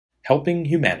Helping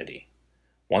Humanity.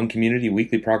 One Community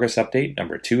Weekly Progress Update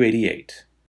number 288.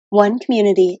 One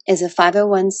Community is a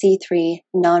 501c3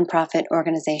 nonprofit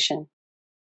organization.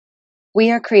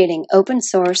 We are creating open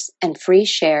source and free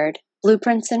shared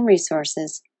blueprints and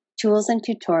resources, tools and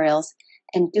tutorials,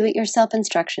 and do-it-yourself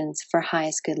instructions for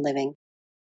highest good living.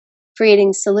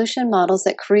 Creating solution models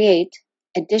that create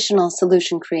additional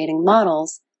solution creating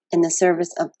models in the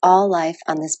service of all life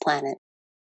on this planet.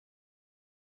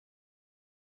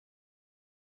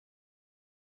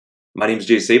 My name is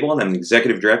Jay Sable, and I'm the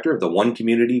Executive Director of the One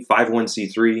Community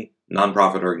 501c3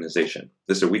 nonprofit organization.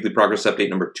 This is a Weekly Progress Update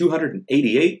number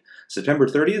 288, September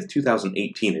 30th,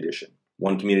 2018 edition.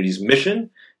 One Community's mission,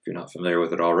 if you're not familiar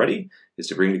with it already, is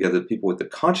to bring together people with the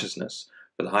consciousness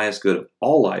for the highest good of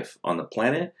all life on the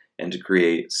planet and to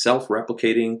create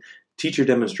self-replicating teacher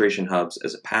demonstration hubs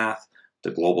as a path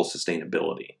to global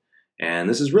sustainability. And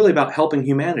this is really about helping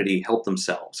humanity help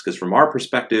themselves, because from our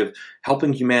perspective,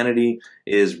 helping humanity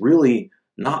is really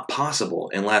not possible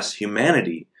unless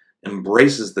humanity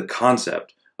embraces the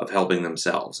concept of helping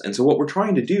themselves. And so what we're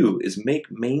trying to do is make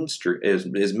make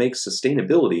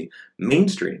sustainability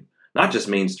mainstream, not just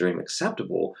mainstream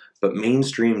acceptable, but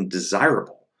mainstream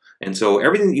desirable. And so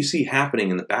everything that you see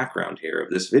happening in the background here of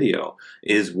this video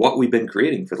is what we've been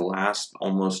creating for the last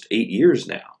almost 8 years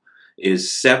now.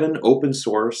 Is 7 open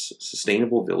source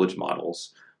sustainable village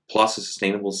models plus a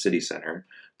sustainable city center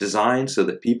designed so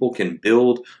that people can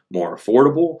build more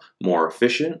affordable, more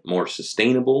efficient, more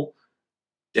sustainable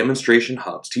demonstration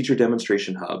hubs, teacher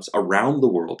demonstration hubs around the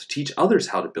world to teach others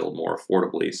how to build more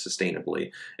affordably, sustainably,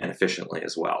 and efficiently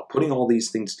as well. Putting all these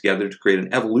things together to create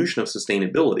an evolution of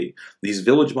sustainability. These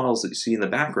village models that you see in the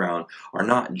background are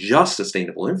not just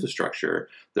sustainable infrastructure,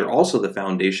 they're also the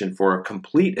foundation for a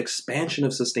complete expansion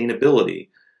of sustainability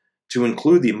to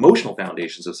include the emotional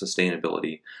foundations of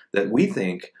sustainability that we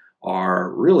think are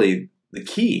really the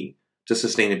key to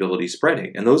sustainability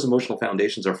spreading. And those emotional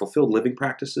foundations are fulfilled living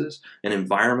practices, an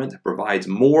environment that provides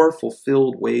more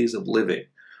fulfilled ways of living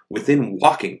within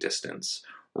walking distance,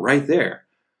 right there.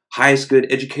 Highest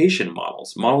good education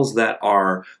models, models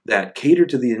that cater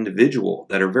to the individual,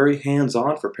 that are very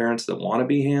hands-on for parents that want to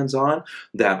be hands-on,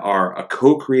 that are a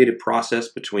co-created process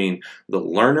between the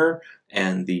learner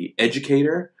and the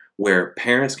educator, where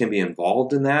parents can be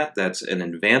involved in that. That's an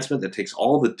advancement that takes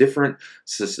all the different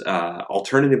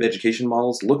alternative education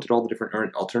models, looked at all the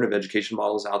different alternative education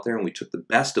models out there, and we took the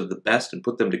best of the best and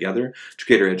put them together to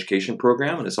create our education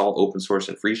program, and it's all open source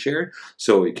and free shared,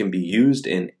 so it can be used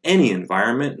in any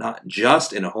environment, not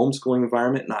just in a homeschooling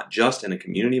environment, not just in a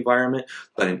community environment,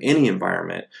 but in any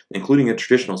environment, including a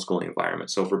traditional schooling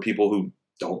environment. So for people who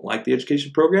don't like the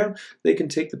education program, they can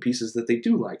take the pieces that they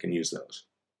do like and use those.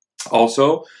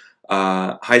 Also,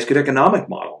 highest good economic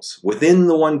models. Within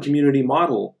the One Community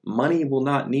model, money will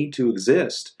not need to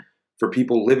exist for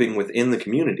people living within the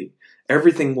community.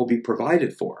 Everything will be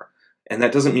provided for. And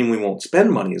that doesn't mean we won't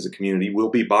spend money as a community. We'll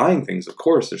be buying things. Of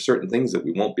course, there's certain things that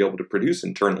we won't be able to produce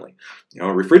internally. You know,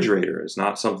 a refrigerator is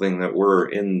not something that we're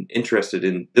interested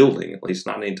in building, at least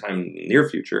not anytime in the near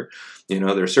future. You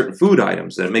know, there are certain food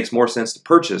items that it makes more sense to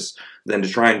purchase than to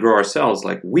try and grow ourselves,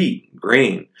 like wheat,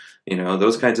 grain. You know,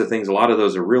 those kinds of things, a lot of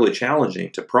those are really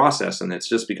challenging to process, and it's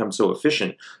just become so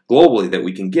efficient globally that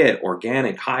we can get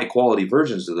organic, high-quality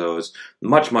versions of those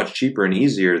much, much cheaper and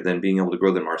easier than being able to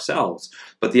grow them ourselves.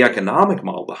 But the economic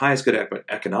model, the highest good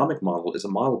economic model, is a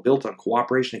model built on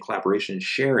cooperation and collaboration and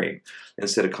sharing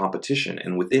instead of competition.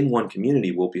 And within One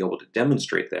Community, we'll be able to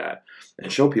demonstrate that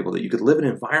and show people that you could live in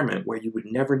an environment where you would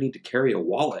never need to carry a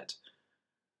wallet.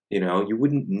 You know, you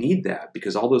wouldn't need that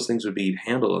because all those things would be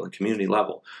handled on the community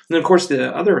level. And then, of course,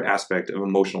 the other aspect of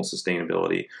emotional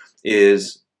sustainability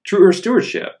is truer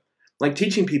stewardship, like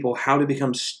teaching people how to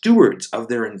become stewards of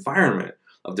their environment,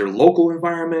 of their local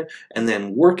environment, and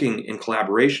then working in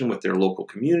collaboration with their local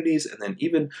communities, and then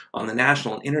even on the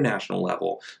national and international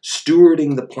level,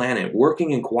 stewarding the planet,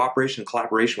 working in cooperation and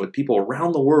collaboration with people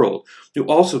around the world who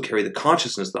also carry the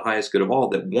consciousness of the highest good of all,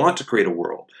 that want to create a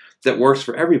world that works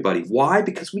for everybody. Why?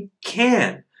 Because we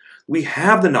can. We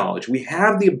have the knowledge. We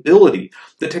have the ability.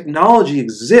 The technology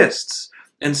exists.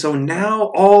 And so now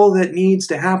all that needs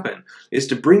to happen is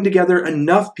to bring together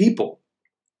enough people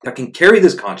that can carry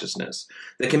this consciousness,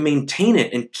 that can maintain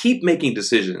it and keep making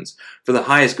decisions for the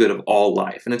highest good of all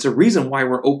life. And it's a reason why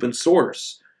we're open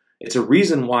source. It's a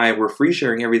reason why we're free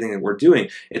sharing everything that we're doing.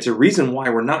 It's a reason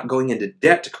why we're not going into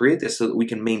debt to create this, so that we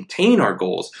can maintain our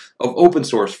goals of open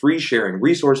source, free sharing,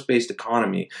 resource-based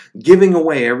economy, giving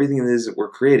away everything it is that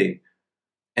we're creating,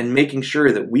 and making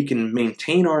sure that we can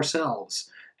maintain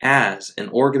ourselves as an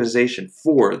organization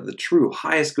for the true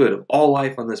highest good of all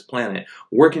life on this planet,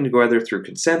 working together through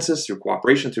consensus, through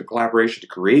cooperation, through collaboration to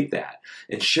create that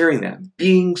and sharing that,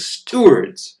 being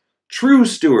stewards, true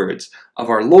stewards of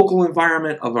our local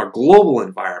environment, of our global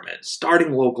environment,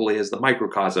 starting locally as the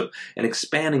microcosm and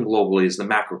expanding globally as the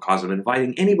macrocosm,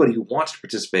 inviting anybody who wants to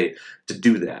participate to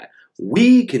do that.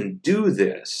 We can do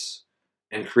this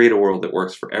and create a world that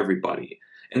works for everybody.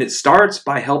 And it starts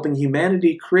by helping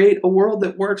humanity create a world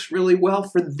that works really well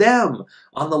for them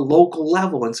on the local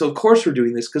level. And so, of course, we're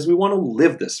doing this because we want to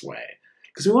live this way.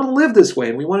 Because we want to live this way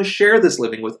and we want to share this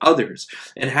living with others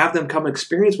and have them come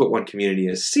experience what One Community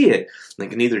is, see it. They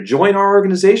can either join our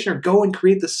organization or go and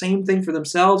create the same thing for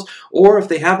themselves, or if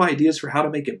they have ideas for how to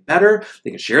make it better, they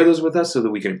can share those with us so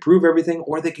that we can improve everything,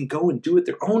 or they can go and do it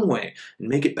their own way and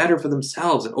make it better for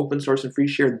themselves and open source and free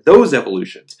share those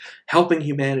evolutions, helping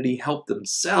humanity help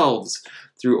themselves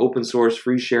through open source,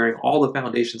 free sharing, all the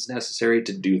foundations necessary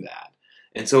to do that.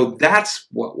 And so that's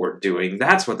what we're doing.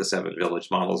 That's what the 7 village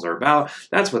models are about.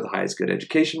 That's what the highest good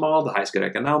education model, the highest good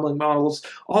economic models,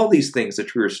 all these things, the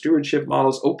truer stewardship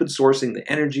models, open sourcing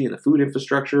the energy and the food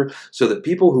infrastructure so that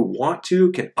people who want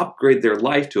to can upgrade their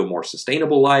life to a more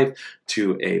sustainable life,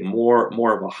 to a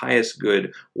more of a highest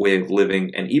good way of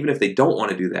living. And even if they don't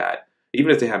want to do that,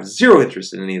 even if they have zero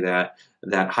interest in any of that,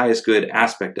 that highest good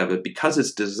aspect of it, because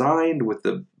it's designed with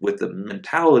the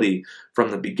mentality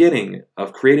from the beginning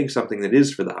of creating something that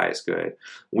is for the highest good,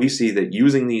 we see that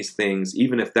using these things,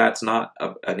 even if that's not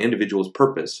an individual's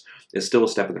purpose, is still a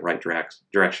step in the right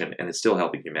direction, and it's still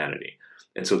helping humanity.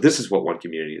 And so this is what One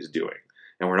Community is doing.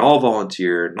 And we're an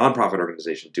all-volunteer, nonprofit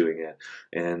organization doing it.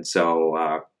 And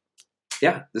so,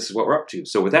 yeah, this is what we're up to.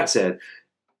 So with that said,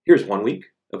 here's 1 week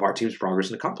of our team's progress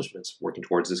and accomplishments working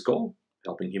towards this goal,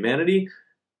 helping humanity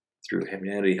through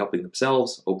humanity helping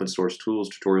themselves, open source tools,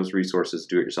 tutorials, resources,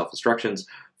 do-it-yourself instructions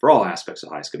for all aspects of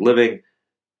highest good living.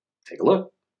 Take a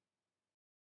look.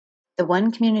 The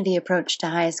One Community approach to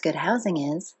highest good housing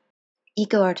is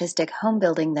eco-artistic home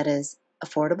building that is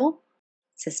affordable,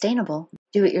 sustainable,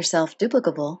 do-it-yourself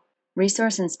duplicable,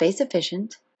 resource and space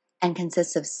efficient, and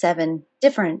consists of 7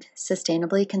 different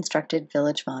sustainably constructed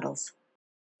village models.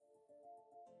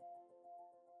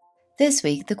 This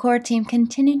week, the core team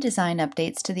continued design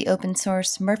updates to the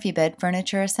open-source Murphy bed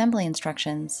furniture assembly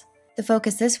instructions. The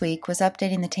focus this week was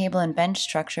updating the table and bench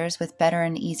structures with better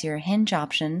and easier hinge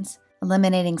options,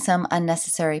 eliminating some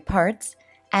unnecessary parts,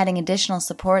 adding additional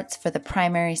supports for the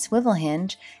primary swivel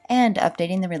hinge, and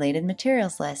updating the related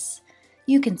materials lists.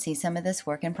 You can see some of this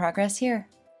work in progress here.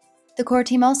 The core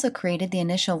team also created the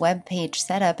initial web page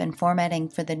setup and formatting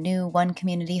for the new One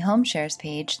Community Home Shares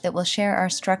page that will share our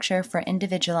structure for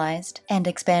individualized and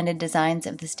expanded designs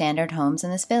of the standard homes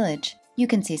in this village. You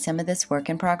can see some of this work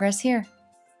in progress here.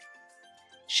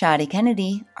 Shadi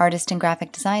Kennedy, artist and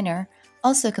graphic designer,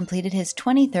 also completed his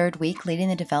 23rd week leading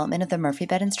the development of the Murphy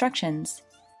bed instructions.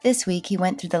 This week, he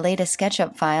went through the latest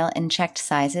SketchUp file and checked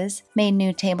sizes, made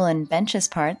new table and benches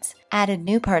parts, added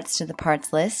new parts to the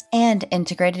parts list, and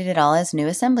integrated it all as new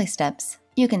assembly steps.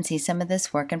 You can see some of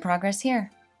this work in progress here.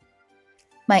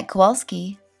 Mike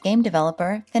Kowalski, game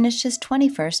developer, finished his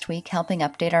 21st week helping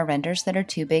update our renders that are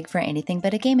too big for anything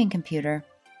but a gaming computer.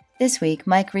 This week,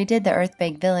 Mike redid the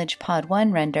Earthbag Village Pod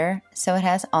 1 render so it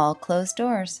has all closed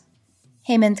doors.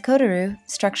 Hemant Kodaru,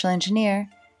 structural engineer,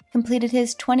 completed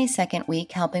his 22nd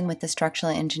week helping with the structural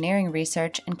engineering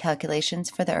research and calculations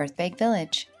for the Earthbag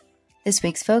Village. This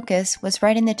week's focus was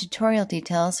writing the tutorial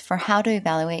details for how to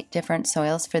evaluate different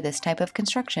soils for this type of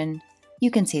construction.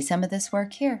 You can see some of this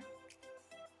work here.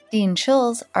 Dean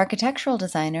Schulz, architectural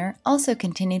designer, also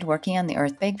continued working on the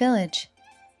Earthbag Village.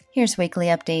 Here's weekly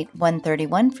update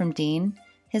 131 from Dean.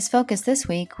 His focus this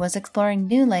week was exploring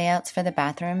new layouts for the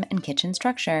bathroom and kitchen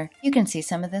structure. You can see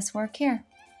some of this work here.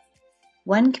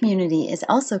 One Community is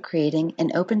also creating an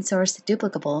open-source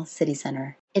duplicable city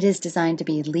center. It is designed to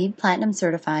be LEED Platinum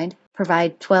certified,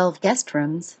 provide 12 guest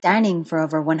rooms, dining for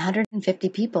over 150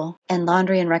 people, and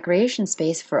laundry and recreation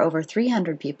space for over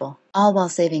 300 people, all while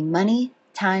saving money,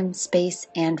 time, space,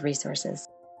 and resources.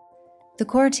 The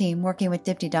core team, working with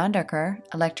Dipti Dondarkar,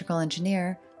 electrical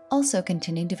engineer, also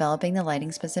continued developing the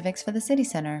lighting specifics for the city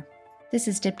center. This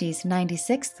is Dipti's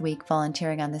 96th week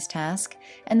volunteering on this task,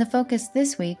 and the focus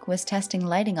this week was testing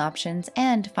lighting options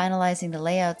and finalizing the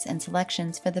layouts and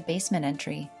selections for the basement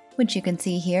entry, which you can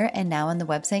see here and now on the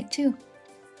website too.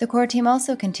 The core team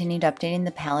also continued updating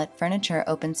the Palette Furniture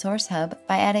open source hub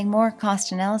by adding more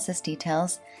cost analysis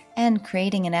details and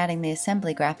creating and adding the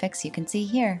assembly graphics you can see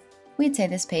here. We'd say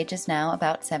this page is now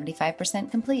about 75%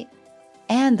 complete.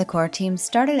 And the core team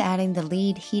started adding the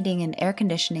LEED heating and air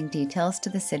conditioning details to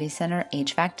the City Center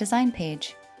HVAC design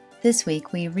page. This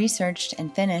week, we researched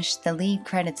and finished the LEED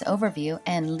credits overview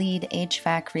and LEED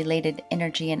HVAC-related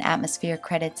energy and atmosphere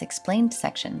credits explained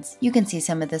sections. You can see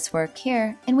some of this work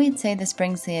here, and we'd say this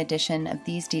brings the addition of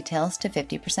these details to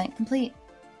 50% complete.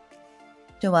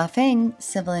 Dua Feng,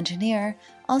 civil engineer,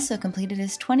 also completed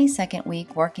his 22nd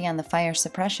week working on the fire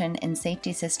suppression and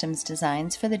safety systems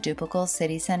designs for the DUPLICABLE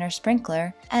City Center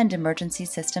Sprinkler and Emergency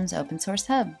Systems Open Source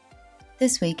Hub.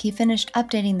 This week, he finished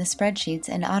updating the spreadsheets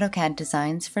and AutoCAD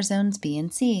designs for Zones B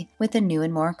and C with a new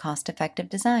and more cost-effective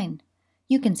design.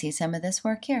 You can see some of this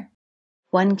work here.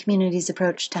 One community's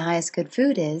approach to highest good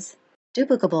food is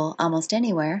duplicable almost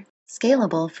anywhere,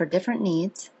 scalable for different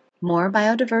needs, more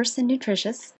biodiverse and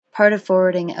nutritious, part of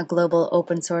forwarding a global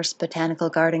open-source botanical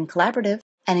garden collaborative,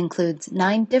 and includes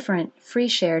 9 different free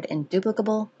shared and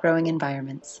duplicable growing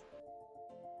environments.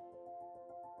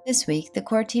 This week, the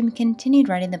core team continued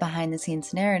writing the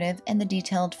behind-the-scenes narrative and the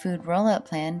detailed food rollout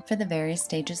plan for the various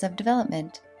stages of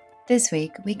development. This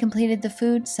week, we completed the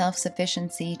food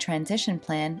self-sufficiency transition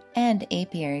plan and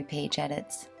apiary page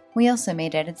edits. We also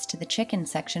made edits to the chicken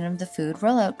section of the food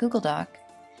rollout Google Doc.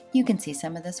 You can see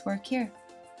some of this work here.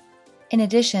 In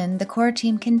addition, the core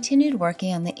team continued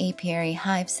working on the apiary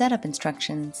hive setup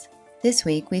instructions. This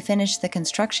week, we finished the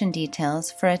construction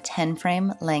details for a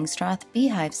 10-frame Langstroth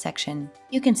beehive section.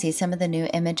 You can see some of the new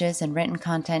images and written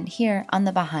content here on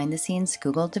the behind-the-scenes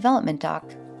Google development doc.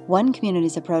 One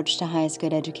community's approach to highest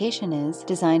good education is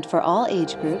designed for all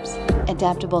age groups,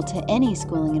 adaptable to any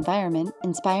schooling environment,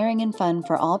 inspiring and fun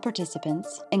for all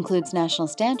participants, includes national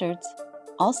standards,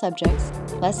 all subjects,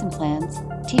 lesson plans,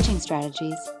 teaching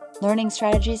strategies, learning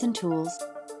strategies and tools,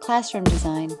 classroom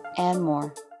design, and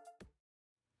more.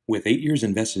 With 8 years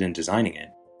invested in designing it,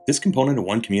 this component of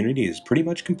One Community is pretty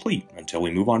much complete until we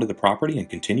move on to the property and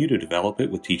continue to develop it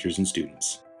with teachers and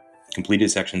students. Completed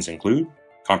sections include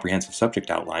comprehensive subject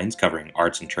outlines covering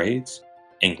arts and trades,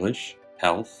 English,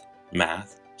 health,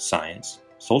 math, science,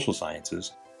 social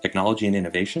sciences, technology and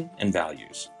innovation, and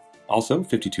values. Also,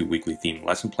 52 weekly themed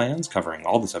lesson plans covering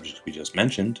all the subjects we just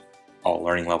mentioned, all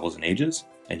learning levels and ages,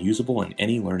 and usable in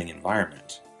any learning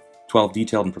environment. 12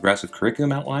 detailed and progressive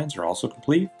curriculum outlines are also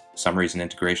complete, summaries and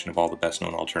integration of all the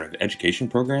best-known alternative education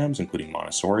programs, including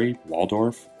Montessori,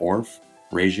 Waldorf, Orff,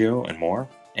 Reggio, and more,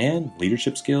 and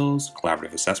leadership skills,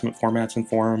 collaborative assessment formats and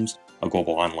forums, a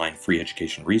global online free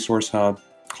education resource hub,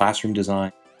 classroom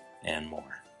design, and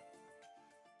more.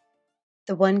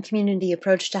 The One Community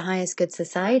approach to highest good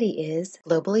society is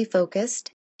globally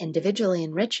focused, individually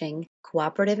enriching,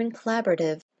 cooperative and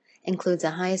collaborative, includes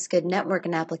a highest good network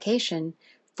and application,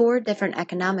 4 different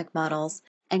economic models,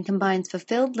 and combines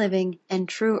fulfilled living and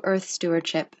true Earth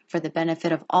stewardship for the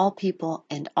benefit of all people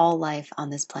and all life on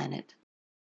this planet.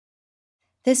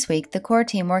 This week, the core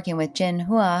team working with Jin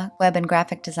Hua, web and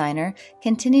graphic designer,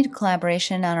 continued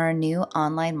collaboration on our new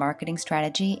online marketing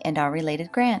strategy and our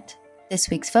related grant. This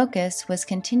week's focus was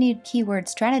continued keyword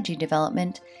strategy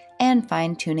development and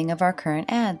fine-tuning of our current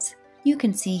ads. You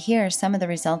can see here some of the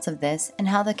results of this and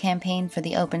how the campaign for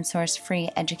the open source free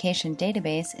education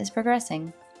database is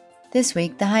progressing. This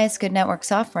week, the Highest Good Network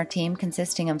software team,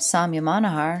 consisting of Samya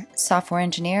Manohar, software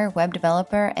engineer, web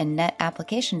developer, and net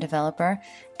application developer,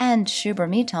 and Shubhra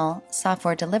Mittal,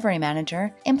 software delivery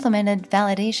manager, implemented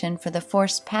validation for the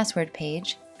forced password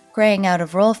page, graying out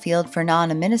of role field for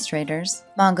non-administrators,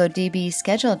 MongoDB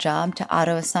schedule job to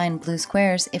auto-assign blue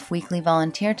squares if weekly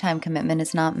volunteer time commitment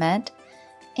is not met,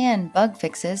 and bug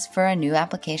fixes for a new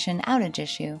application outage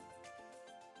issue.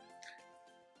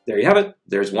 There you have it.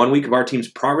 There's 1 week of our team's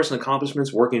progress and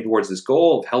accomplishments working towards this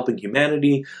goal of helping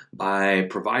humanity by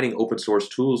providing open source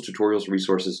tools, tutorials,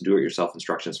 resources, and do-it-yourself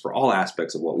instructions for all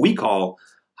aspects of what we call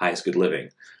highest good living.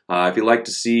 If you'd like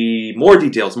to see more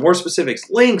details, more specifics,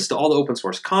 links to all the open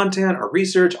source content, our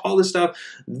research, all this stuff,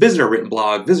 visit our written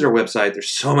blog, visit our website. There's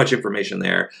so much information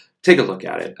there. Take a look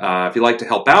at it. If you'd like to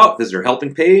help out, visit our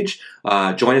helping page.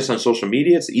 Join us on social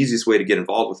media. It's the easiest way to get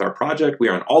involved with our project. We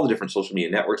are on all the different social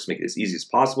media networks to make it as easy as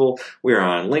possible. We are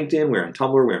on LinkedIn. We're on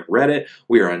Tumblr. We're on Reddit.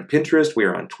 We are on Pinterest. We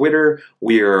are on Twitter.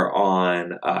 We are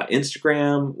on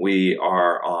Instagram. We're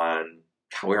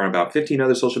on about 15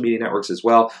 other social media networks as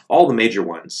well, all the major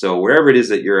ones. So wherever it is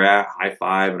that you're at, High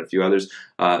Five and a few others,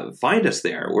 find us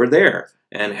there. We're there.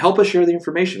 And help us share the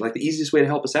information. Like the easiest way to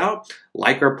help us out,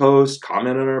 like our posts,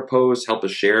 comment on our posts, help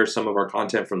us share some of our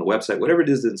content from the website, whatever it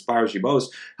is that inspires you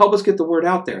most, help us get the word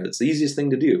out there. It's the easiest thing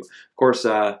to do. Of course,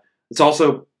 it's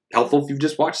also helpful if you've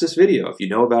just watched this video. If you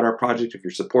know about our project, if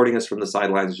you're supporting us from the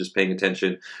sidelines, just paying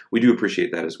attention, we do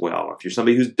appreciate that as well. If you're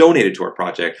somebody who's donated to our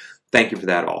project, thank you for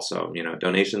that also. You know,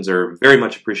 donations are very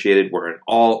much appreciated. We're an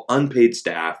all unpaid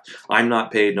staff. I'm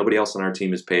not paid. Nobody else on our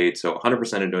team is paid. So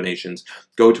 100% of donations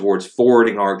go towards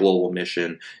forwarding our global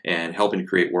mission and helping to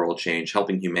create world change,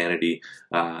 helping humanity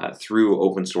through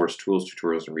open source tools,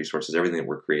 tutorials, and resources, everything that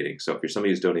we're creating. So if you're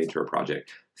somebody who's donating to our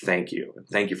project, thank you. And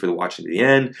thank you for watching to the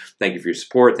end. Thank you for your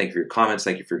support. Thank you for your comments.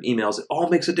 Thank you for your emails. It all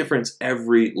makes a difference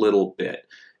every little bit.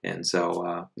 And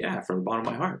so, yeah, from the bottom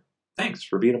of my heart, thanks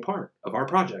for being a part of our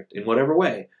project in whatever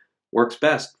way works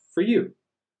best for you.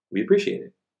 We appreciate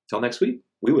it. Till next week,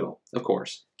 we will, of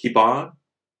course, keep on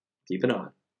keeping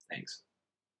on. Thanks.